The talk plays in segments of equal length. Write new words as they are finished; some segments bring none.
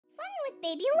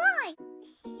Baby Alive.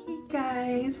 Hey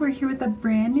guys, we're here with a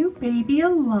brand new Baby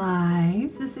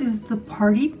Alive. This is the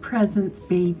Party Presents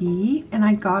baby, and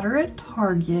I got her at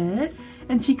Target.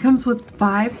 And she comes with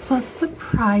 5+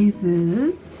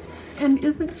 surprises. And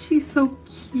isn't she so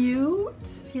cute?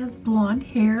 She has blonde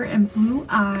hair and blue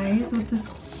eyes with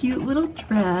this cute little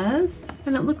dress.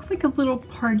 And it looks like a little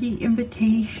party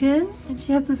invitation. And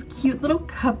she has this cute little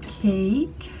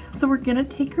cupcake. So we're gonna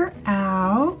take her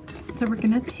out. So we're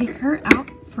gonna take her out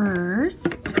first.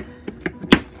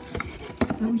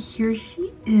 So here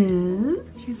she is.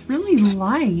 She's really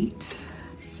light.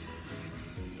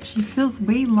 She feels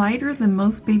way lighter than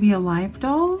most Baby Alive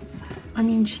dolls. I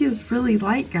mean, she is really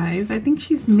light, guys. I think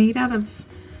she's made out of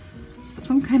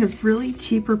some kind of really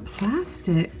cheaper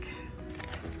plastic.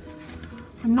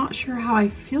 I'm not sure how I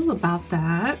feel about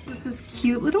that. This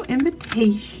cute little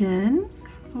invitation.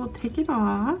 So we'll take it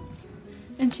off.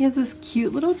 And she has this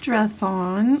cute little dress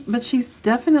on, but she's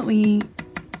definitely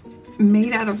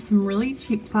made out of some really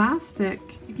cheap plastic.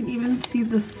 You can even see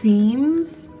the seams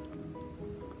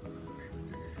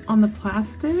on the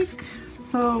plastic.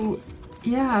 So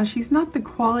yeah, she's not the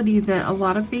quality that a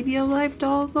lot of Baby Alive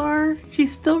dolls are.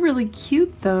 She's still really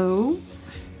cute though.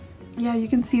 Yeah, you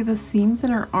can see the seams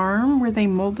in her arm where they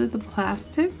molded the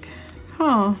plastic.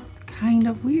 Huh, it's kind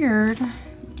of weird.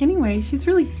 Anyway, she's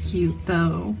really cute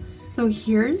though. So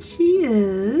here she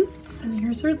is, and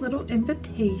here's her little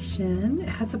invitation. It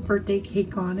has a birthday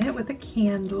cake on it with a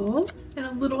candle and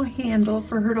a little handle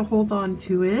for her to hold on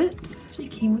to it. She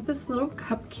came with this little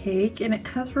cupcake, and it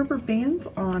has rubber bands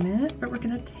on it, but we're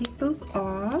gonna take those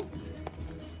off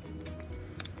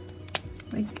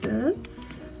like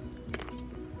this.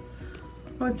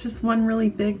 Oh, it's just one really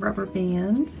big rubber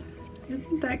band.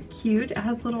 Isn't that cute? It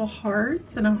has little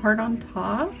hearts and a heart on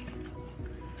top.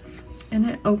 And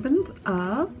it opens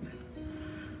up.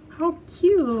 How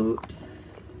cute.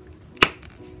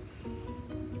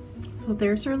 So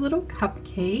there's her little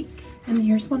cupcake. And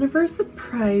here's one of her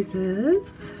surprises.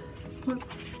 Let's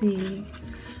see.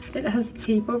 It has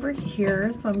tape over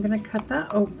here, so I'm gonna cut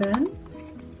that open.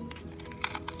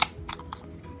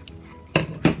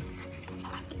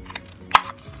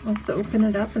 Let's open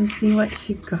it up and see what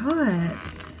she got.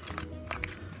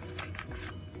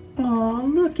 Oh,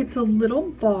 look, it's a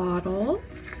little bottle.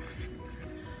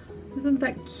 Isn't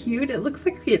that cute? It looks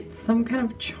like it's some kind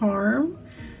of charm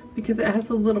because it has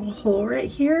a little hole right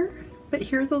here. But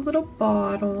here's a little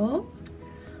bottle.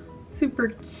 Super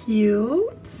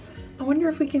cute. I wonder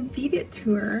if we can feed it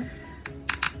to her.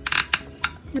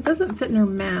 It doesn't fit in her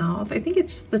mouth. I think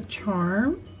it's just a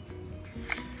charm.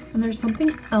 And there's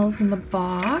something else in the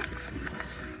box.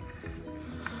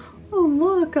 Oh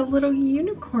look, a little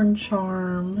unicorn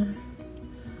charm.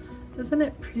 Isn't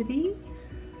it pretty?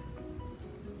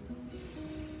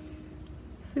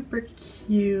 Super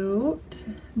cute.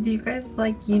 Do you guys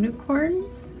like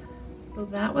unicorns? So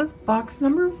that was box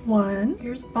number 1.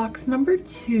 Here's box number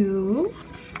 2.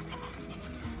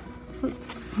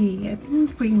 Let's see, I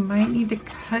think we might need to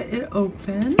cut it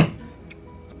open.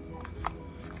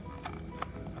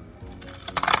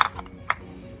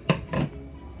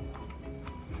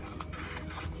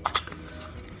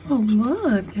 Oh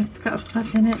look, it's got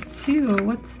stuff in it too.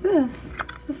 What's this?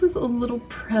 This is a little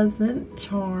present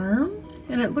charm,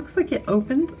 and it looks like it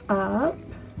opens up.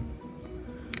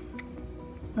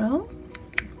 Well,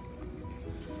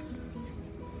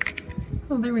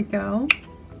 oh, there we go.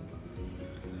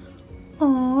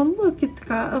 Oh, look, it's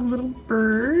got a little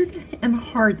bird and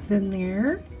hearts in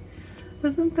there.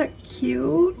 Isn't that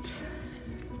cute?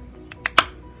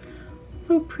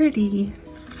 So pretty.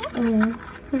 Oh.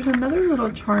 There's another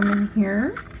little charm in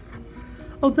here.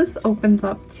 Oh, this opens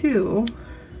up too.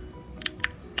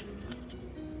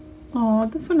 Oh,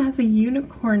 this one has a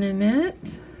unicorn in it.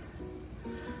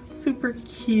 Super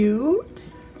cute.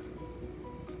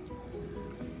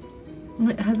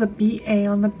 It has a BA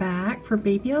on the back for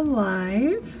Baby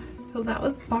Alive. So that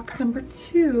was box number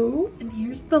 2. And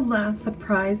here's the last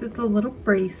surprise. It's a little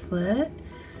bracelet.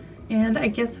 And I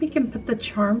guess we can put the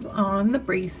charms on the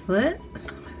bracelet.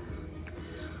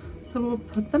 So we'll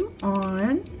put them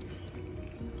on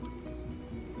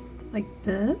like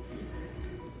this.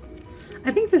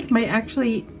 I think this might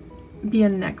actually be a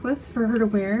necklace for her to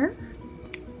wear.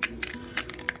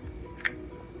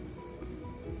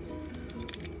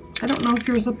 I don't know if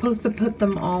you're supposed to put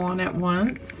them all on at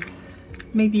once.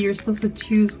 Maybe you're supposed to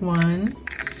choose one.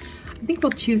 I think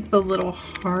we'll choose the little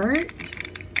heart.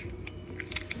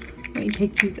 Let me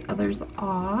take these others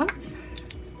off.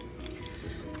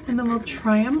 And then we'll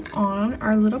try them on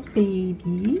our little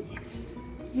baby.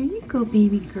 Here you go,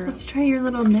 baby girl. Let's try your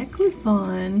little necklace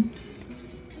on.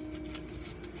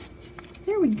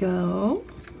 There we go.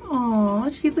 Aw,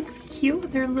 she looks cute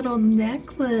with her little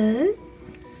necklace.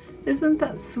 Isn't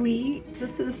that sweet?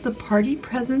 This is the Party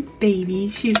Presents baby.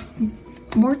 She's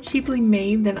more cheaply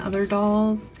made than other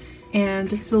dolls and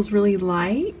just feels really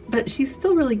light, but she's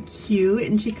still really cute,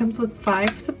 and she comes with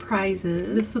 5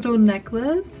 surprises. This little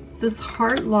necklace, this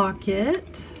heart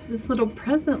locket, this little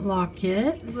present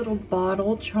locket, this little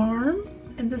bottle charm,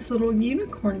 and this little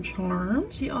unicorn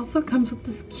charm. She also comes with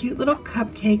this cute little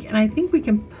cupcake, and I think we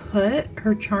can put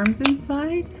her charms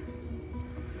inside.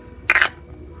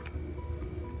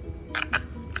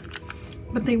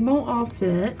 But they won't all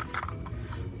fit.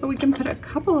 But we can put a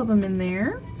couple of them in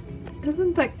there.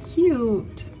 Isn't that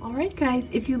cute? Alright guys,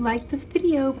 if you like this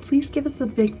video, please give us a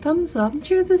big thumbs up and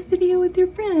share this video with your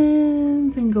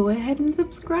friends. And go ahead and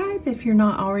subscribe if you're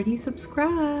not already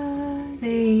subscribed.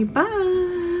 Say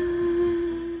bye!